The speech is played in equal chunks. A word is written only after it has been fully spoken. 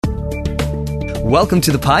Welcome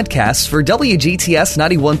to the podcast for WGTS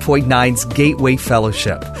 91.9's Gateway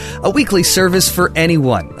Fellowship, a weekly service for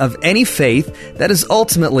anyone of any faith that is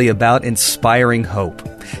ultimately about inspiring hope.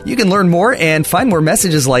 You can learn more and find more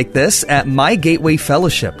messages like this at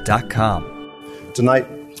mygatewayfellowship.com. Tonight,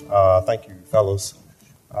 thank you, fellows.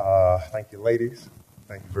 Thank you, ladies.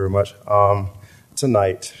 Thank you very much.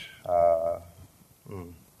 Tonight, I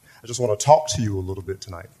just want to talk to you a little bit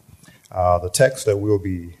tonight. The text that we'll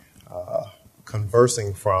be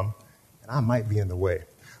conversing from, and I might be in the way.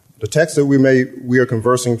 The text that we are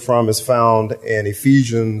conversing from is found in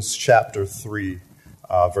Ephesians chapter 3,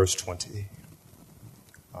 verse 20.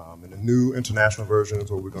 In the New International Version is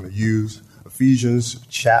what we're going to use. Ephesians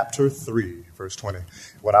chapter 3, verse 20.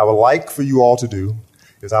 What I would like for you all to do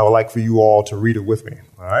is I would like for you all to read it with me.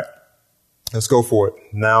 All right? Let's go for it.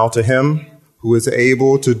 Now to him who is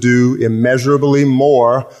able to do immeasurably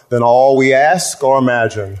more than all we ask or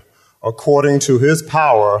imagine, according to his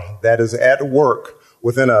power that is at work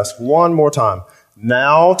within us. One more time.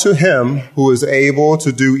 Now to him who is able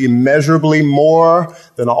to do immeasurably more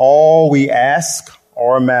than all we ask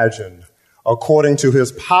or imagine, according to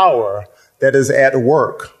his power that is at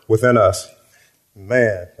work within us.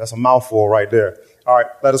 Man, that's a mouthful right there. All right,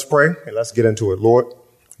 let us pray and let's get into it. Lord,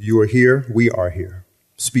 you are here. We are here.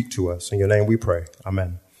 Speak to us. In your name we pray.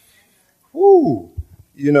 Amen. Woo.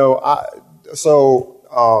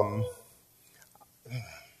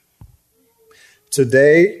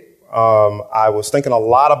 Today, I was thinking a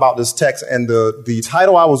lot about this text, and the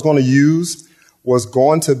title I was going to use was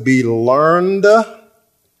going to be Learned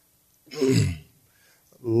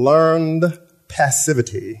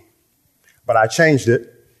Passivity. But I changed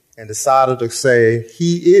it and decided to say,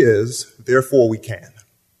 He is, therefore we can.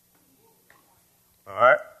 All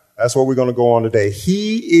right? That's what we're going to go on today.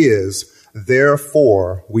 He is,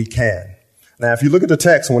 therefore we can. Now, if you look at the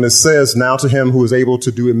text, when it says, now to him who is able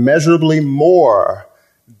to do immeasurably more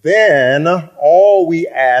than all we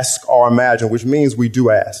ask or imagine, which means we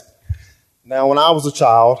do ask. Now, when I was a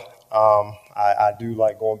child, I do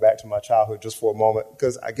like going back to my childhood just for a moment,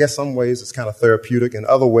 because I guess some ways it's kind of therapeutic. In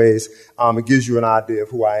other ways, it gives you an idea of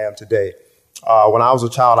who I am today. When I was a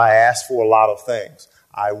child, I asked for a lot of things.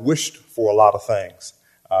 I wished for a lot of things.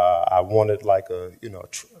 I wanted like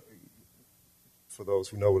for those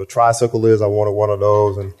who know what a tricycle is, I wanted one of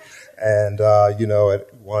those, and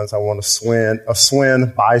at once I wanted a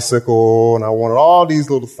swing bicycle, and I wanted all these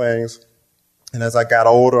little things. And as I got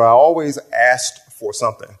older, I always asked for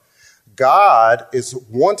something. God is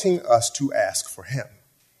wanting us to ask for him.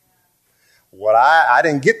 I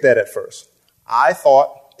didn't get that at first. I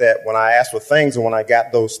thought that when I asked for things and when I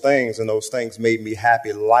got those things and those things made me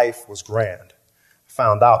happy, life was grand. I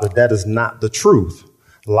found out that is not the truth.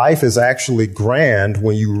 Life is actually grand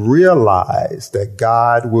when you realize that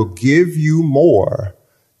God will give you more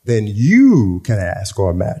than you can ask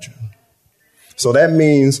or imagine. So that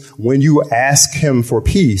means when you ask him for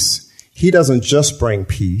peace, he doesn't just bring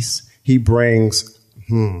peace. He brings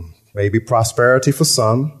maybe prosperity for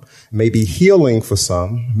some, maybe healing for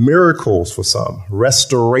some, miracles for some,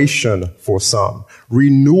 restoration for some,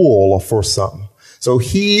 renewal for some. So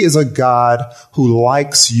he is a God who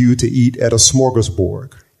likes you to eat at a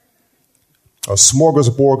smorgasbord of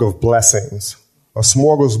blessings, a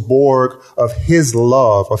smorgasbord of his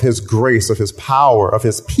love, of his grace, of his power, of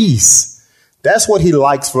his peace. That's what he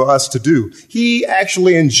likes for us to do. He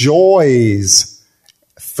actually enjoys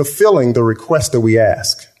fulfilling the request that we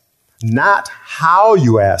ask. Not how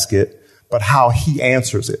you ask it, but how he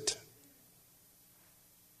answers it.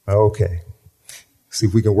 Okay. See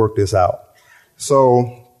if we can work this out.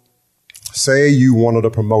 So, say you wanted a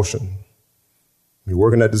promotion. You're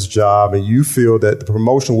working at this job and you feel that the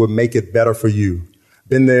promotion would make it better for you.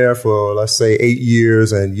 Been there for, let's say, 8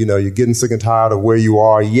 years and, you're getting sick and tired of where you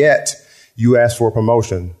are, yet you ask for a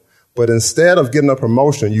promotion. But instead of getting a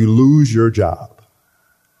promotion, you lose your job.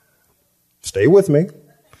 Stay with me.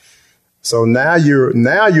 So now you're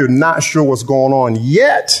not sure what's going on,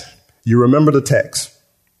 yet you remember the text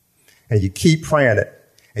and you keep praying it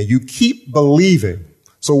and you keep believing.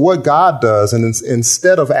 So what God does, and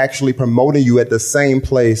instead of actually promoting you at the same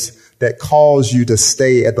place that caused you to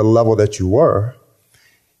stay at the level that you were,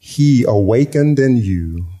 he awakened in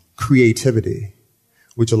you creativity,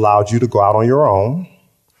 which allowed you to go out on your own,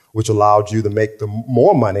 which allowed you to make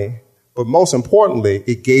more money. But most importantly,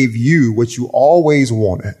 it gave you what you always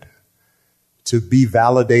wanted, to be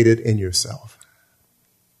validated in yourself.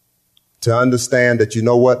 To understand that,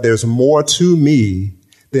 there's more to me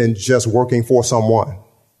than just working for someone.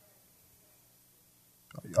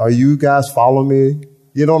 Are you guys following me?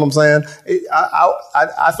 You know what I'm saying?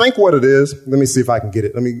 I think what it is, let me see if I can get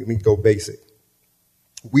it. Let me go basic.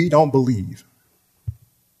 we don't believe.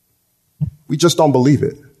 We just don't believe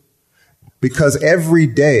it. Because every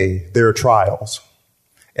day there are trials.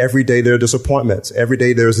 Every day there are disappointments. Every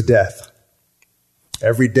day there's death.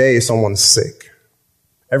 Every day someone's sick.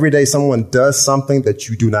 Every day someone does something that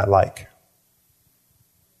you do not like.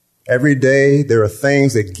 Every day there are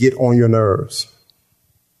things that get on your nerves.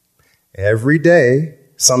 Every day,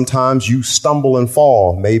 sometimes you stumble and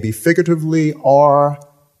fall, maybe figuratively or,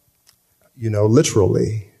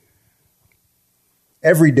 literally.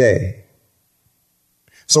 Every day.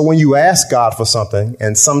 So when you ask God for something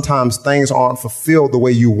and sometimes things aren't fulfilled the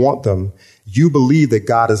way you want them, you believe that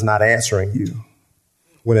God is not answering you,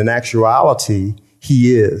 when in actuality,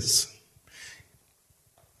 he is.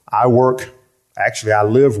 I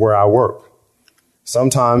live where I work.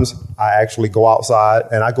 Sometimes I actually go outside,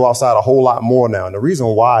 and I go outside a whole lot more now. And the reason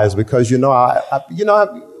why is because, you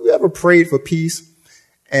ever prayed for peace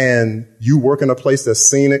and you work in a place that's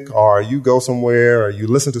scenic, or you go somewhere, or you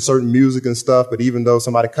listen to certain music and stuff, but even though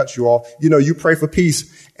somebody cuts you off, you pray for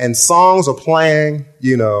peace and songs are playing,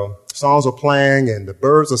 and the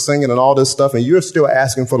birds are singing and all this stuff, and you're still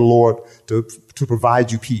asking for the Lord to provide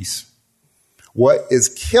you peace. What is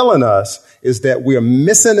killing us is that we're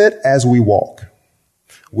missing it as we walk.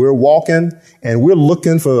 We're walking and we're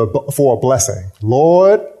looking for a blessing.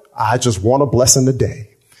 Lord, I just want a blessing today.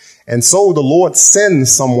 And so the Lord sends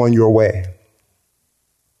someone your way.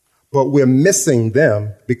 But we're missing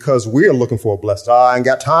them because we're looking for a blessing. I ain't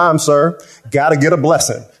got time, sir. Got to get a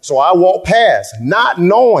blessing. So I walk past, not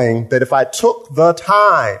knowing that if I took the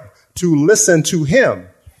time to listen to him,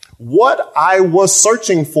 what I was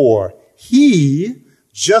searching for,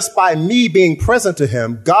 just by me being present to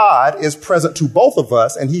him, God is present to both of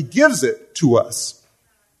us, and he gives it to us.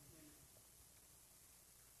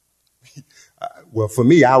 Well, for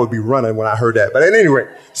me, I would be running when I heard that. But at any rate,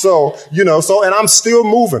 and I'm still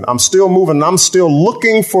moving. I'm still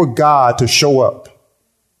looking for God to show up,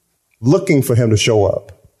 looking for him to show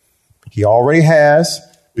up. He already has,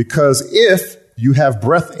 because if you have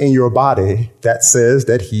breath in your body, that says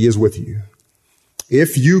that he is with you.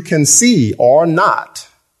 If you can see or not,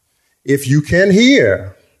 if you can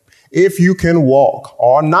hear, if you can walk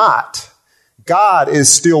or not, God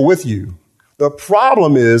is still with you. The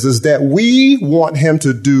problem is that we want him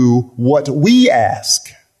to do what we ask.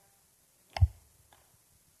 I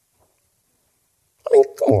mean,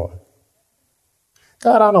 come on.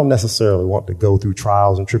 God, I don't necessarily want to go through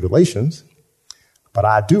trials and tribulations, but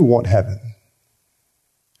I do want heaven.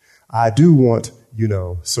 I do want,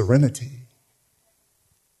 serenity.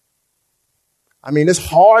 I mean, it's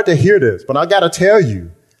hard to hear this, but I got to tell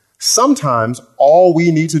you, sometimes all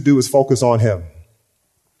we need to do is focus on him.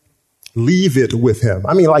 Leave it with him.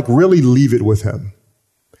 I mean, really leave it with him.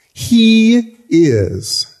 He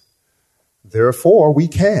is. Therefore, we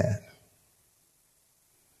can.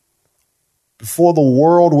 Before the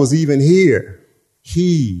world was even here,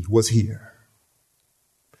 he was here.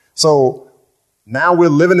 So now we're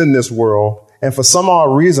living in this world, and for some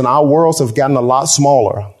odd reason, our worlds have gotten a lot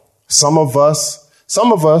smaller. Some of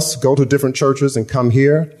us go to different churches and come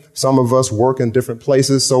here. Some of us work in different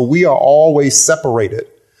places. So we are always separated.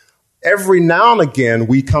 Every now and again,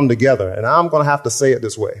 we come together. And I'm going to have to say it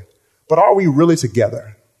this way. But are we really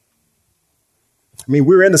together? I mean,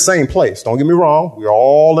 we're in the same place. Don't get me wrong. We're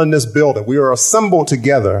all in this building. We are assembled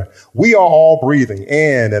together. We are all breathing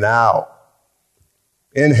in and out.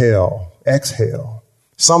 Inhale, exhale.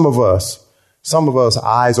 Some of us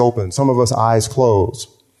eyes open. Some of us eyes closed.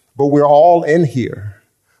 But we're all in here.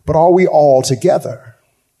 But are we all together?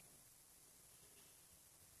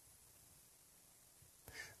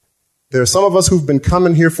 There are some of us who've been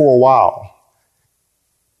coming here for a while.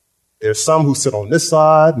 There's some who sit on this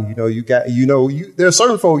side, and there are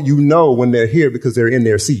certain folk when they're here because they're in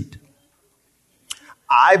their seat.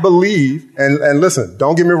 I believe, and listen,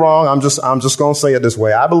 don't get me wrong, I'm just going to say it this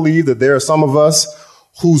way. I believe that there are some of us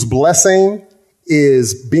whose blessing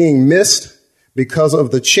is being missed because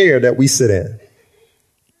of the chair that we sit in.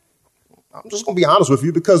 I'm just going to be honest with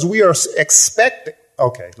you, because we are expecting.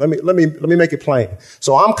 Okay, let me make it plain.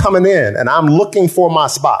 So I'm coming in and I'm looking for my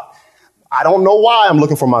spot. I don't know why I'm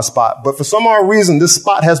looking for my spot, but for some odd reason, this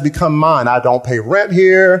spot has become mine. I don't pay rent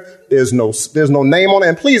here. There's no name on it.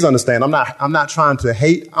 And please understand, I'm not trying to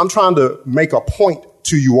hate. I'm trying to make a point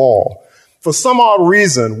to you all. For some odd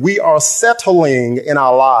reason, we are settling in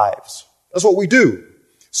our lives. That's what we do.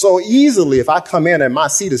 So easily, if I come in and my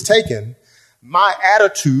seat is taken, my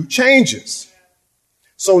attitude changes.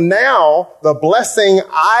 So now the blessing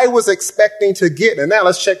I was expecting to get, and now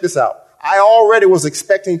let's check this out. I already was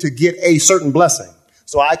expecting to get a certain blessing.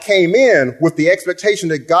 So I came in with the expectation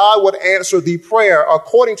that God would answer the prayer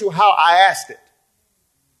according to how I asked it.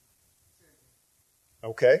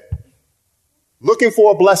 Okay? Looking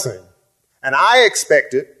for a blessing. And I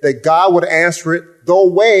expected that God would answer it the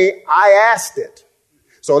way I asked it.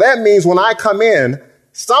 So that means when I come in,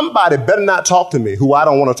 somebody better not talk to me who I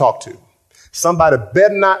don't want to talk to. Somebody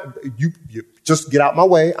better not, you just get out my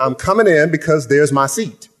way. I'm coming in because there's my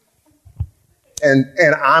seat. And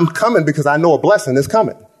I'm coming because I know a blessing is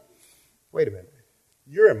coming. Wait a minute.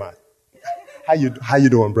 You're in my, how you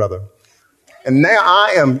doing, brother? And now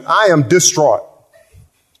I am distraught.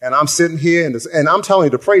 And I'm sitting here and I'm telling you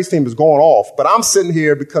the praise team is going off, but I'm sitting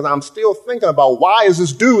here because I'm still thinking about why is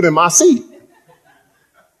this dude in my seat?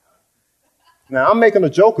 Now I'm making a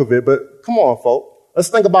joke of it, but come on, folks. Let's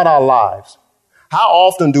think about our lives. How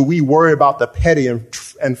often do we worry about the petty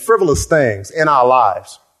and frivolous things in our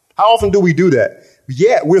lives? How often do we do that?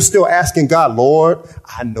 Yet we're still asking God, Lord,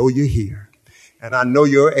 I know you're here. And I know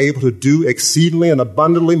you're able to do exceedingly and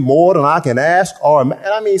abundantly more than I can ask or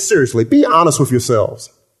imagine. I mean, seriously, be honest with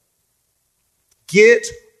yourselves. Get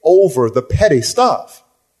over the petty stuff.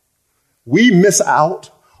 We miss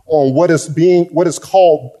out on what is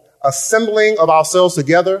called assembling of ourselves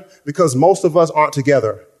together because most of us aren't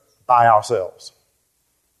together by ourselves.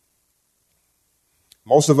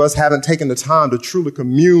 Most of us haven't taken the time to truly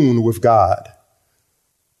commune with God.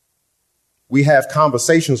 We have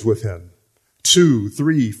conversations with him, 2,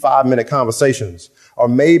 3, 5-minute conversations, or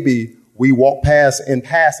maybe we walk past in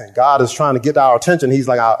passing. God is trying to get our attention. He's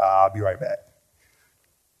like, I'll be right back.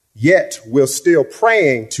 Yet we're still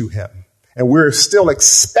praying to him and we're still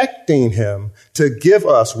expecting him to give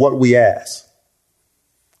us what we ask.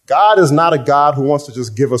 God is not a God who wants to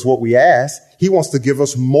just give us what we ask. He wants to give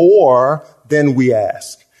us more than we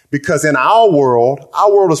ask. Because in our world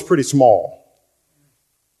is pretty small.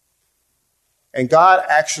 And God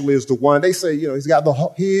actually is the one, they say, he's got the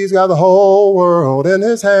whole world in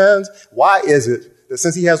his hands. Why is it that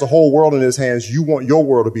since he has the whole world in his hands, you want your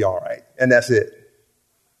world to be all right? And that's it.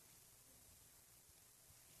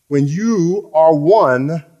 When you are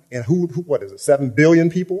one, and what is it, 7 billion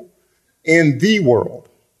people in the world.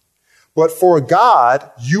 But for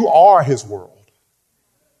God, you are his world.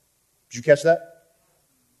 Did you catch that?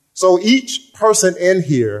 So each person in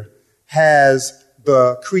here has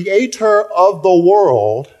the creator of the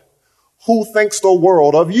world who thinks the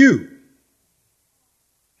world of you.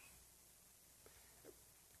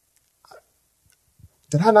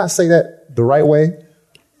 Did I not say that the right way?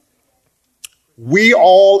 We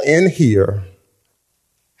all in here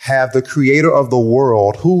have the creator of the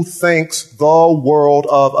world who thinks the world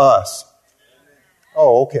of us.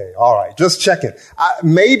 Oh, okay. All right. Just checking.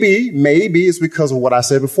 Maybe it's because of what I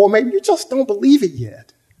said before. Maybe you just don't believe it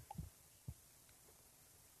yet.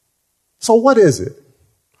 So what is it?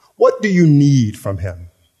 What do you need from him?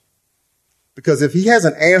 Because if he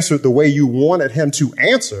hasn't answered the way you wanted him to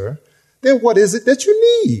answer, then what is it that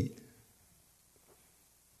you need?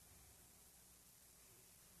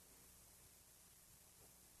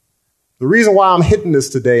 The reason why I'm hitting this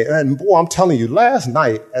today, and boy, I'm telling you, last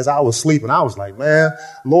night as I was sleeping, I was like, man,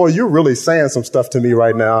 Lord, you're really saying some stuff to me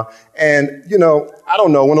right now. And, I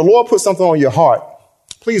don't know, when the Lord puts something on your heart,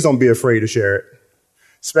 please don't be afraid to share it,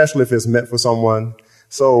 especially if it's meant for someone.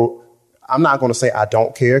 So I'm not going to say I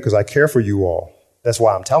don't care because I care for you all. That's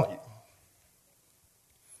why I'm telling you.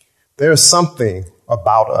 There's something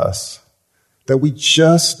about us that we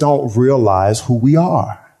just don't realize who we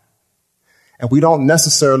are. And we don't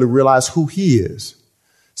necessarily realize who he is.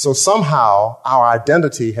 So somehow our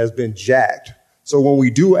identity has been jacked. So when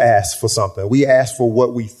we do ask for something, we ask for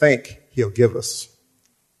what we think he'll give us.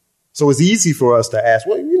 So it's easy for us to ask,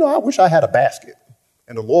 well, I wish I had a basket.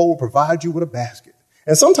 And the Lord will provide you with a basket.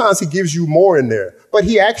 And sometimes he gives you more in there, but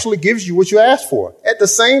he actually gives you what you asked for. At the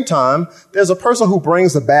same time, there's a person who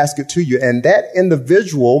brings the basket to you, and that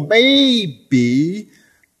individual may be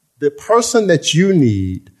the person that you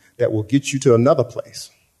need that will get you to another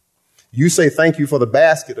place. You say thank you for the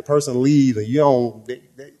basket, the person leaves, and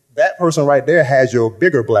that person right there has your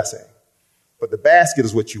bigger blessing. But the basket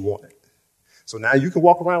is what you wanted. So now you can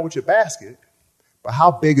walk around with your basket, but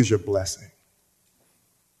how big is your blessing?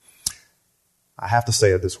 I have to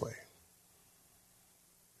say it this way.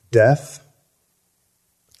 Death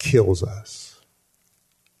kills us.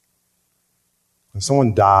 When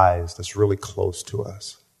someone dies that's really close to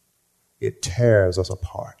us, it tears us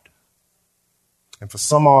apart. And for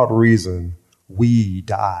some odd reason, we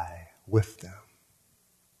die with them.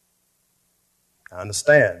 I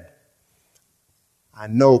understand. I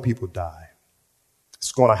know people die.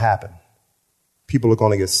 It's going to happen. People are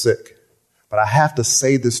going to get sick. But I have to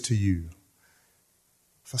say this to you.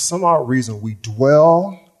 for some odd reason, we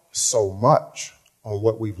dwell so much on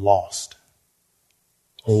what we've lost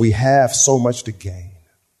when we have so much to gain.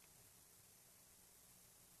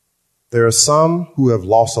 There are some who have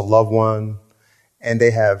lost a loved one and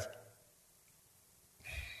they have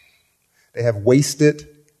wasted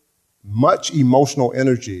much emotional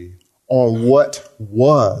energy on what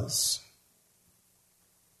was.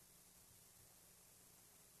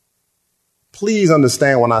 Please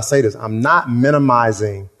understand when I say this, I'm not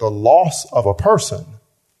minimizing the loss of a person.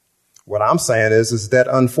 What I'm saying is that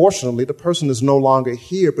unfortunately the person is no longer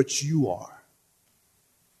here, but you are.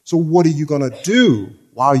 So what are you going to do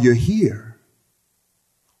while you're here?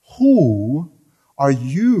 Who are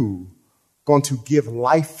you going to give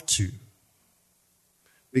life to?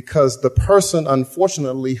 Because the person,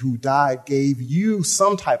 unfortunately, who died gave you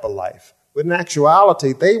some type of life. But in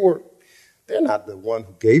actuality, they're not the one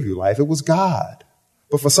who gave you life. It was God.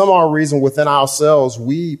 But for some odd reason within ourselves,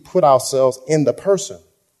 we put ourselves in the person,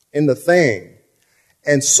 in the thing.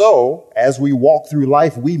 And so as we walk through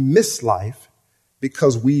life, we miss life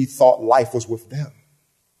because we thought life was with them.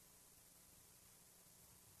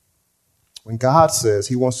 When God says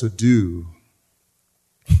he wants to do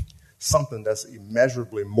something that's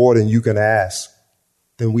immeasurably more than you can ask,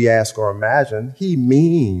 than we ask or imagine, he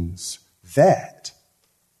means that.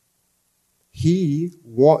 He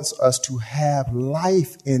wants us to have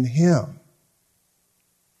life in him.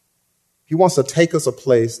 He wants to take us a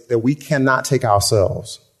place that we cannot take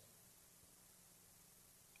ourselves.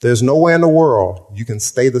 There's nowhere in the world you can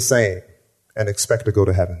stay the same and expect to go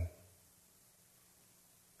to heaven.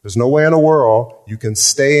 There's nowhere in the world you can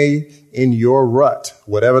stay in your rut,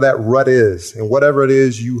 whatever that rut is, and whatever it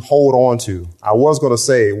is you hold on to. I was going to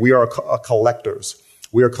say we are collectors.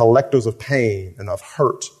 We are collectors of pain and of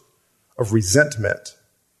hurt, of resentment,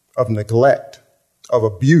 of neglect, of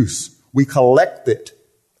abuse. We collect it.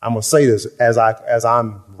 I'm going to say this as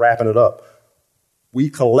I'm wrapping it up. We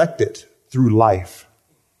collect it through life.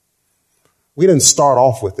 We didn't start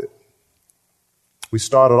off with it. We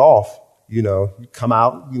started off, you come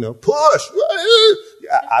out, push.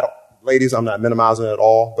 Ladies, I'm not minimizing it at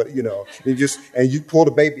all, but you pull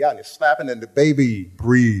the baby out and you're slapping and the baby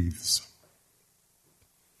breathes.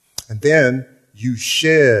 And then you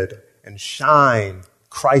shed and shine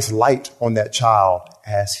Christ's light on that child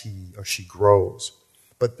as he or she grows.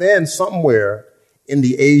 But then somewhere in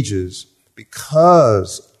the ages,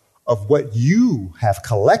 because of what you have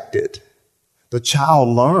collected, the child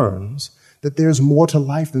learns that there's more to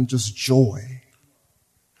life than just joy.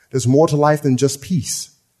 There's more to life than just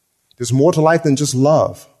peace. There's more to life than just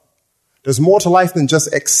love. There's more to life than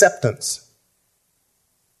just acceptance.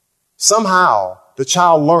 Somehow the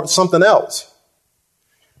child learned something else.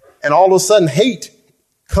 And all of a sudden hate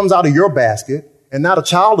comes out of your basket. And now the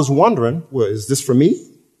child is wondering, well, is this for me?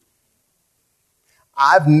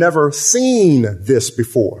 I've never seen this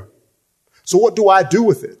before. So what do I do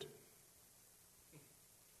with it?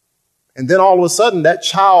 And then all of a sudden that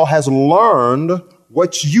child has learned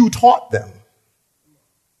what you taught them.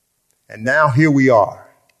 And now here we are.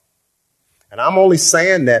 And I'm only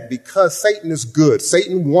saying that because Satan is good.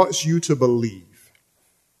 Satan wants you to believe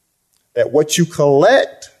that what you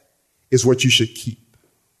collect is what you should keep.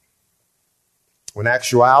 When in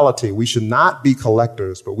actuality, we should not be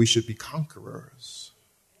collectors, but we should be conquerors.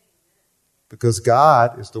 Because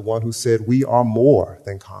God is the one who said we are more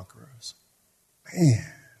than conquerors.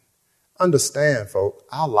 Man, understand, folks,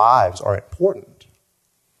 our lives are important.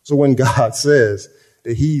 So when God says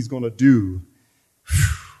that he's going to do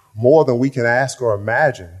more than we can ask or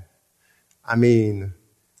imagine,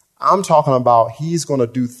 I'm talking about he's going to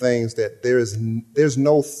do things that there's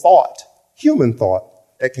no thought, human thought,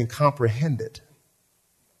 that can comprehend it.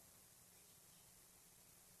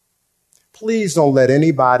 Please don't let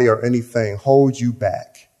anybody or anything hold you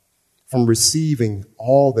back from receiving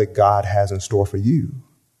all that God has in store for you.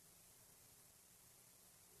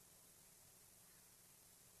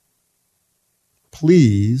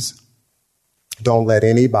 Please don't let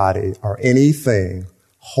anybody or anything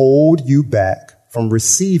hold you back from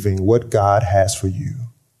receiving what God has for you.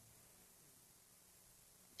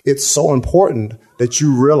 It's so important that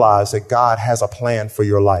you realize that God has a plan for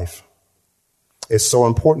your life. It's so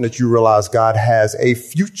important that you realize God has a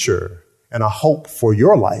future and a hope for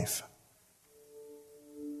your life.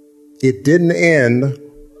 It didn't end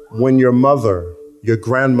when your mother, your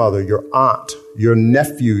grandmother, your aunt, your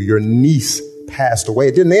nephew, your niece passed away.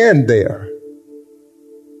 It didn't end there.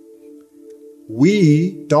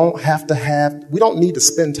 We don't need to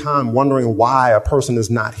spend time wondering why a person is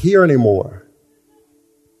not here anymore.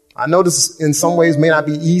 I know this in some ways may not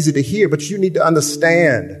be easy to hear, but you need to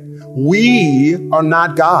understand, we are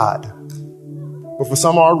not God. But for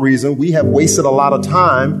some odd reason, we have wasted a lot of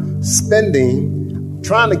time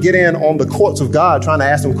trying to get in on the courts of God, trying to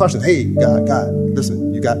ask him questions. Hey, God,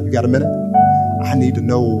 listen, you got a minute? I need to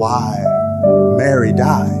know why Mary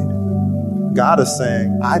died. God is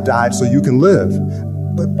saying, I died so you can live.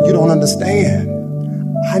 But you don't understand.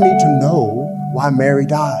 I need to know why Mary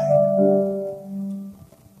died.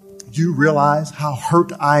 Do you realize how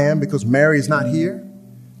hurt I am because Mary is not here?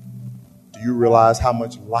 Do you realize how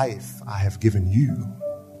much life I have given you?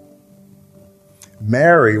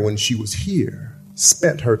 Mary, when she was here,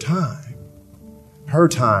 spent her time. Her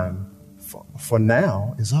time for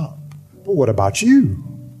now is up. But what about you?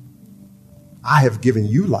 I have given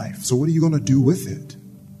you life, so what are you going to do with it?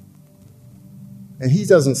 And he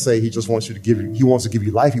doesn't say he just wants you to give you, he wants to give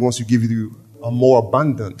you life, he wants to give you a more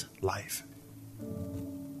abundant life.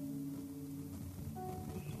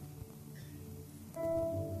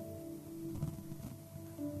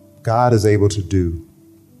 God is able to do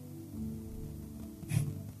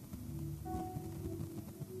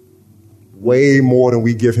way more than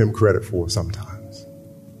we give him credit for sometimes.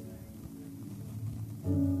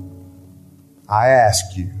 I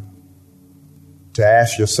ask you to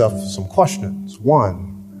ask yourself some questions.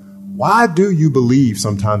 One, why do you believe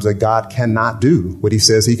sometimes that God cannot do what he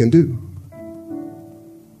says he can do?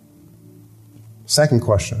 Second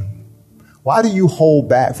question, why do you hold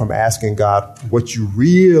back from asking God what you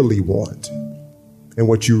really want and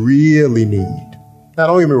what you really need? Now,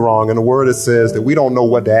 don't get me wrong. In the word, it says that we don't know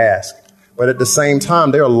what to ask. But at the same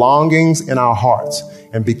time, there are longings in our hearts.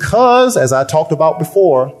 And because, as I talked about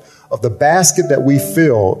before, of the basket that we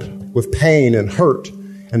filled with pain and hurt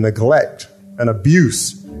and neglect and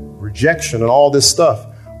abuse, rejection and all this stuff,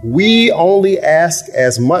 we only ask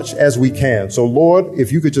as much as we can. So, Lord, if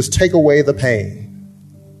you could just take away the pain.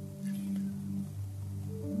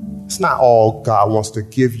 It's not all God wants to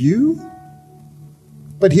give you,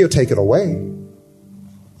 but he'll take it away.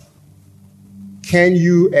 Can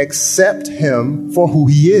you accept him for who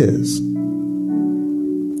he is?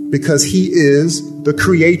 Because he is the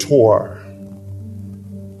creator,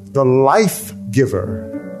 the life giver,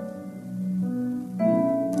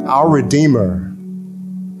 our redeemer,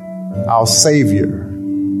 our savior,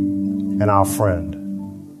 and our friend.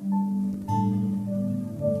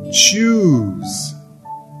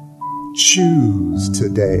 Choose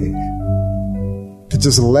today to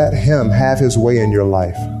just let him have his way in your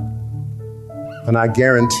life. And I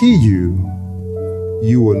guarantee you,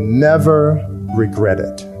 you will never regret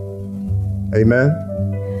it. Amen?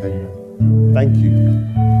 Amen. Thank you.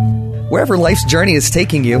 Wherever life's journey is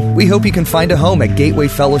taking you, we hope you can find a home at Gateway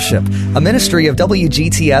Fellowship, a ministry of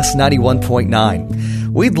WGTS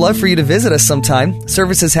 91.9. We'd love for you to visit us sometime.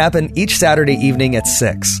 Services happen each Saturday evening at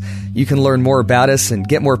 6. You can learn more about us and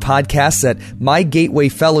get more podcasts at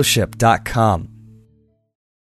mygatewayfellowship.com.